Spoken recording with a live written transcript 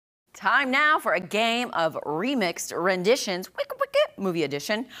Time now for a game of remixed renditions, movie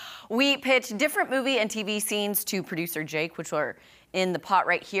edition. We pitch different movie and TV scenes to producer Jake, which are in the pot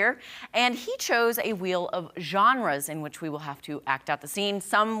right here, and he chose a wheel of genres in which we will have to act out the scene.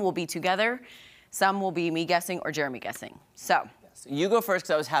 Some will be together, some will be me guessing or Jeremy guessing. So. You go first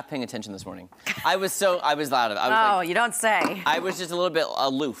because I was half paying attention this morning. I was loud. I was like, you don't say. I was just a little bit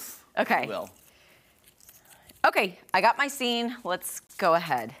aloof. Okay. If you will. Okay, I got my scene. Let's go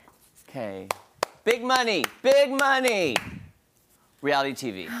ahead. Okay. Big money, big money. Reality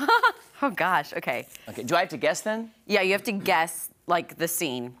TV. Oh gosh, okay. Okay, do I have to guess then? Yeah, you have to guess, like, the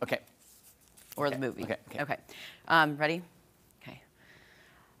scene. Okay. Or the movie. Okay. Ready? Okay.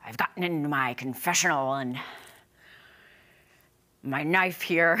 I've gotten into my confessional and my knife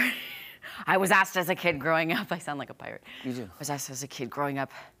here. I was asked as a kid growing up, I sound like a pirate. You do. I was asked as a kid growing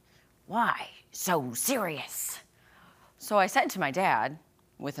up, why so serious? So I said to my dad,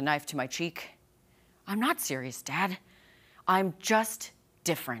 with a knife to my cheek, I'm not serious, Dad. I'm just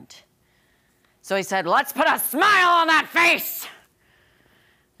different. So he said, let's put a smile on that face.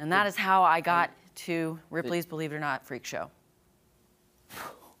 And that is how I got to Ripley's Believe It or Not freak show.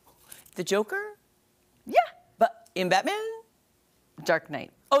 The Joker? Yeah. But in Batman? Dark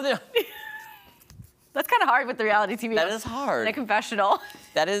Knight. Oh, there. That's kind of hard with the reality TV. That is hard. In a confessional.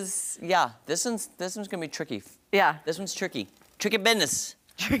 That is, yeah. This one's gonna be tricky. Yeah. This one's tricky. Tricky business.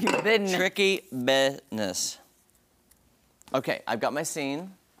 Tricky business. Tricky business. Okay, I've got my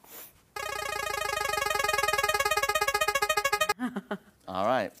scene. All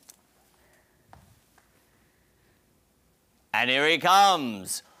right. And here he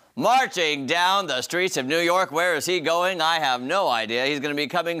comes, marching down the streets of New York. Where is he going? I have no idea. He's going to be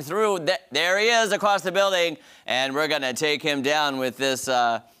coming through. There he is across the building, and we're going to take him down with this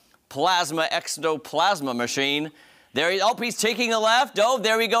ectoplasma machine. There he, oh, he's taking a left. Oh,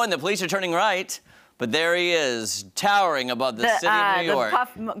 there we go, and the police are turning right. But there he is, towering above the city of New York.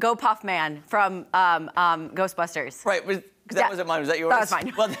 Go Puff Man from Ghostbusters. Right, that wasn't mine. Was that yours? That was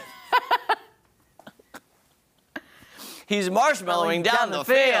mine. Well, he's marshmallowing down the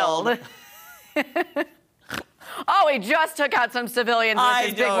field. Oh, he just took out some civilians with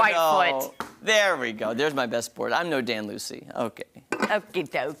his big white foot. There we go. There's my best sport. I'm no Dan Lucy. Okay.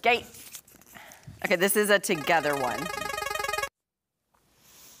 Okay. Okay, this is a together one.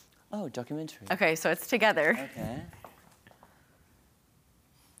 Oh, documentary. Okay, so it's together. Okay.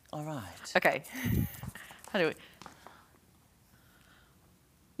 All right. Okay. How do we...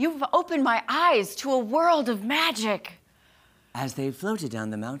 You've opened my eyes to a world of magic. As they floated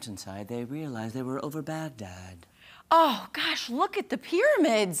down the mountainside, they realized they were over Baghdad. Oh, gosh, look at the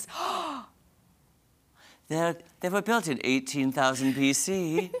pyramids. They were built in 18,000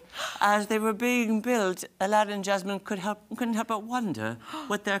 BC. As they were being built, Aladdin and Jasmine couldn't help but wonder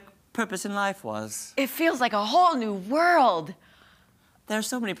what their purpose in life was. It feels like a whole new world. There are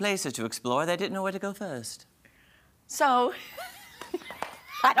so many places to explore, they didn't know where to go first. So,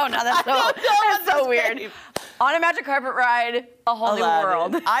 I don't know, that's so weird. On a magic carpet ride, a whole new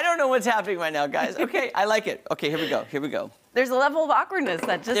world. I don't know what's happening right now, guys. Okay, I like it. Okay, here we go. There's a level of awkwardness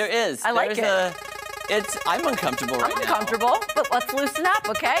that just... There is. I like it. I'm uncomfortable right now. I'm uncomfortable, but let's loosen up,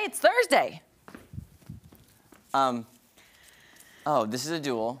 okay? It's Thursday. Oh, this is a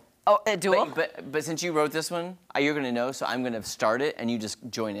duel. Oh, a duel? But since you wrote this one, you're gonna know, so I'm gonna start it and you just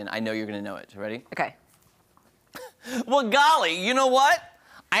join in. I know you're gonna know it. Ready? Okay. Well, golly, you know what?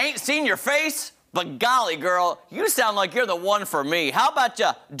 I ain't seen your face, but golly, girl, you sound like you're the one for me. How about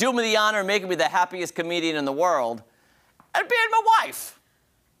you do me the honor of making me the happiest comedian in the world and being my wife?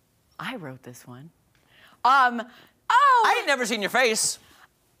 I wrote this one. I ain't never seen your face.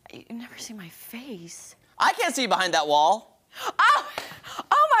 You've never seen my face? I can't see behind that wall. Oh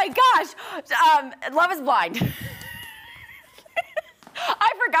my gosh. Love is Blind.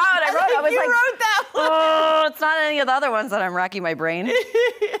 I forgot what I wrote. I was you like, wrote that one. Oh, it's not any of the other ones that I'm racking my brain.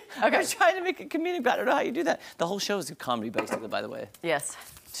 Okay. I was trying to make it comedic, but I don't know how you do that. The whole show is a comedy, basically, by the way. Yes.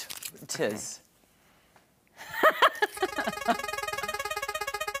 Tis.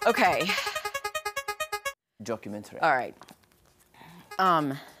 Okay. Documentary. All right.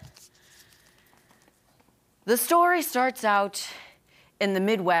 The story starts out in the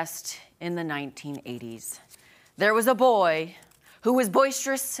Midwest in the 1980s. There was a boy who was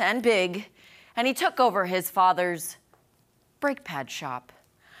boisterous and big, and he took over his father's brake pad shop.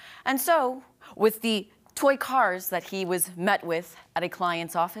 And so, with the toy cars that he was met with at a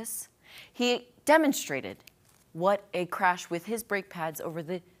client's office, he demonstrated what a crash with his brake pads over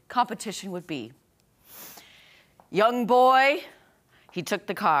the competition would be. Young boy, he took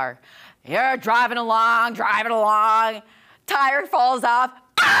the car. You're driving along, tire falls off.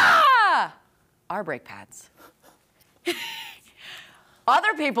 Ah! our brake pads.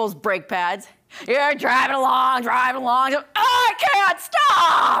 Other people's brake pads, you're driving along, oh, I can't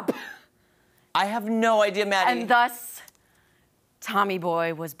stop! I have no idea, Maddie. And thus, Tommy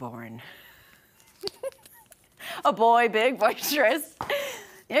Boy was born. A boy, big, boisterous.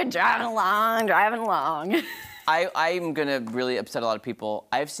 You're driving along. I'm gonna really upset a lot of people.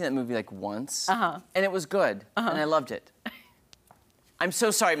 I've seen that movie like once, and it was good, and I loved it. I'm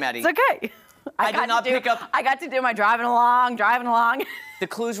so sorry, Maddie. It's okay. I got to do my driving along. The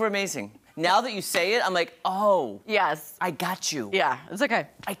clues were amazing. Now that you say it, I'm like, oh. Yes. I got you. Yeah, it's okay.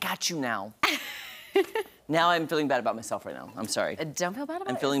 I got you now. Now I'm feeling bad about myself right now. I'm sorry. Don't feel bad about it.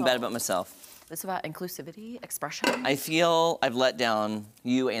 I'm feeling bad about myself. It's about inclusivity, expression. I feel I've let down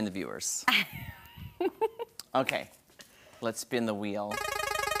you and the viewers. Okay, let's spin the wheel.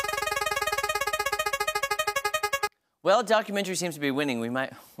 Well, documentary seems to be winning. We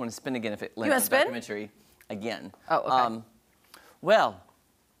might want to spin again if it lands on documentary again. Oh, okay. Well,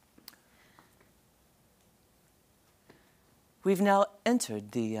 we've now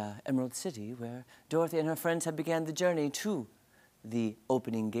entered the Emerald City, where Dorothy and her friends have begun the journey to the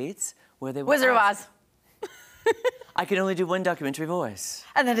opening gates, where they will Wizard of Oz. I can only do one documentary voice.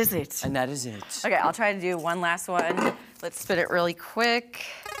 And that is it. And that is it. Okay, I'll try to do one last one. Let's spin it really quick.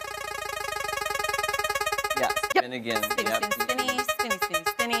 Yeah, spin again.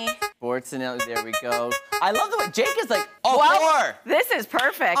 Spinny. Sports analogy, there we go. I love the way Jake is like, oh, Well, 4. this is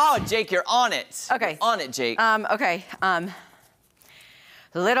perfect. Oh, Jake, you're on it. Okay. You're on it, Jake. Okay.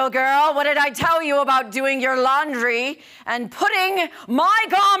 Little girl, what did I tell you about doing your laundry and putting my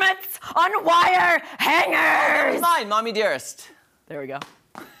garments on wire hangers? That was mine, Mommy Dearest. There we go.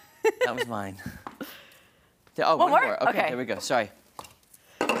 That was mine. Oh, One more? Okay, Okay. there we go. Sorry.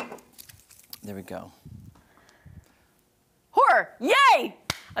 There we go. Horror! Yay!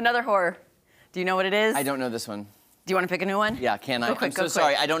 Another horror. Do you know what it is? I don't know this one. Do you want to pick a new one? Yeah, can I? Go quick, I'm so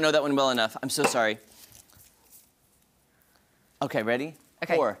sorry. I don't know that one well enough. I'm so sorry. Okay, ready?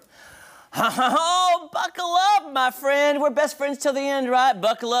 Okay. Horror. Oh, buckle up, my friend. We're best friends till the end, right?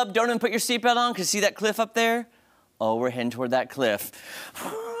 Buckle up. Don't even put your seatbelt on, because see that cliff up there? Oh, we're heading toward that cliff.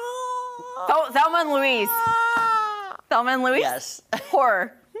 Thelma and Louise. Thelma and Louise? Yes.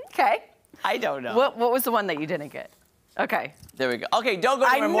 Horror. Okay. I don't know. What was the one that you didn't get? Okay. There we go. Okay, don't go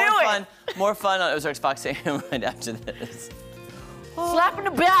anywhere. I knew it. More fun on Ozarks Fox AM right after this. Slapping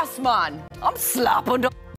the bass, man. I'm slapping the